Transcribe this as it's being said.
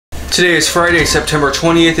Today is Friday, September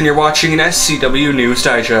 20th, and you're watching an SCW News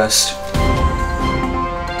Digest.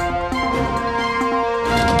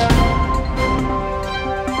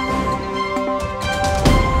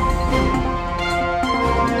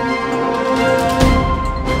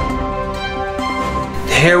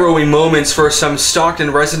 Harrowing moments for some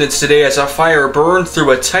Stockton residents today as a fire burned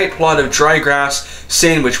through a tight plot of dry grass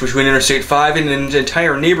sandwiched between Interstate 5 and an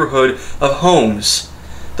entire neighborhood of homes.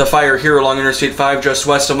 The fire here along Interstate 5 just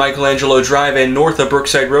west of Michelangelo Drive and north of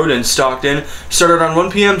Brookside Road in Stockton started on 1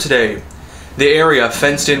 p.m. today. The area,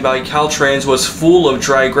 fenced in by Caltrans, was full of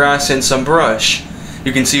dry grass and some brush.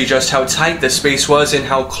 You can see just how tight the space was and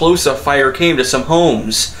how close the fire came to some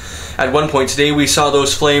homes. At one point today, we saw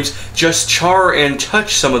those flames just char and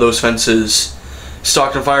touch some of those fences.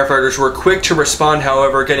 Stockton firefighters were quick to respond,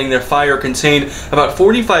 however, getting the fire contained about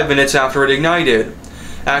 45 minutes after it ignited.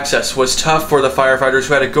 Access was tough for the firefighters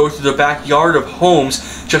who had to go through the backyard of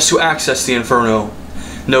homes just to access the inferno.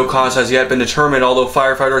 No cause has yet been determined, although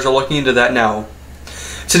firefighters are looking into that now.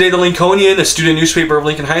 Today, the Lincolnian, the student newspaper of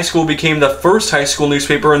Lincoln High School, became the first high school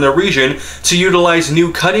newspaper in the region to utilize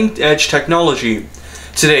new cutting-edge technology.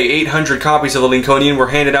 Today, 800 copies of the Lincolnian were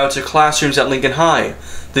handed out to classrooms at Lincoln High.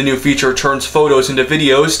 The new feature turns photos into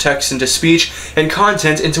videos, text into speech, and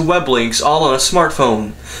content into web links, all on a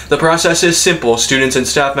smartphone. The process is simple. Students and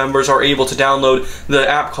staff members are able to download the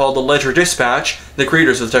app called the Ledger Dispatch, the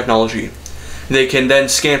creators of the technology. They can then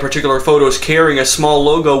scan particular photos carrying a small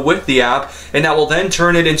logo with the app, and that will then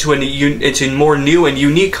turn it into more new and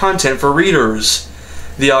unique content for readers.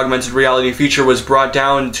 The augmented reality feature was brought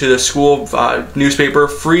down to the school newspaper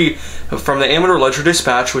free from the amateur Ledger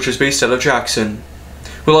Dispatch, which is based out of Jackson.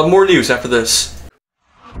 We'll have more news after this.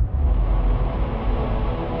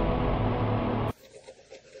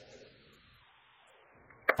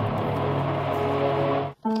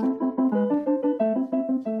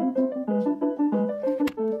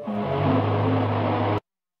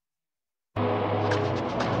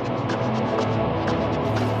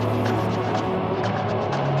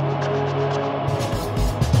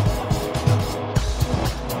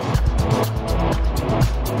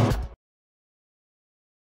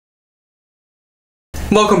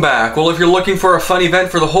 Welcome back. Well, if you're looking for a fun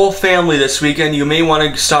event for the whole family this weekend, you may want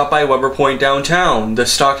to stop by Weber Point downtown. The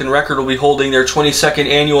Stockton Record will be holding their 22nd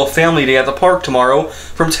annual Family Day at the park tomorrow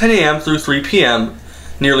from 10 a.m. through 3 p.m.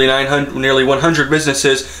 Nearly 100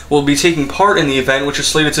 businesses will be taking part in the event, which is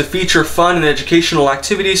slated to feature fun and educational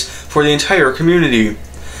activities for the entire community.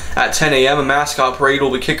 At 10 a.m., a mascot parade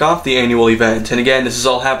will kick off the annual event. And again, this is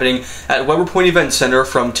all happening at Weber Point Event Center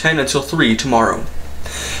from 10 until 3 tomorrow.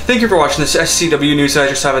 Thank you for watching this SCW News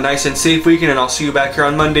Digest. Have a nice and safe weekend, and I'll see you back here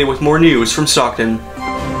on Monday with more news from Stockton.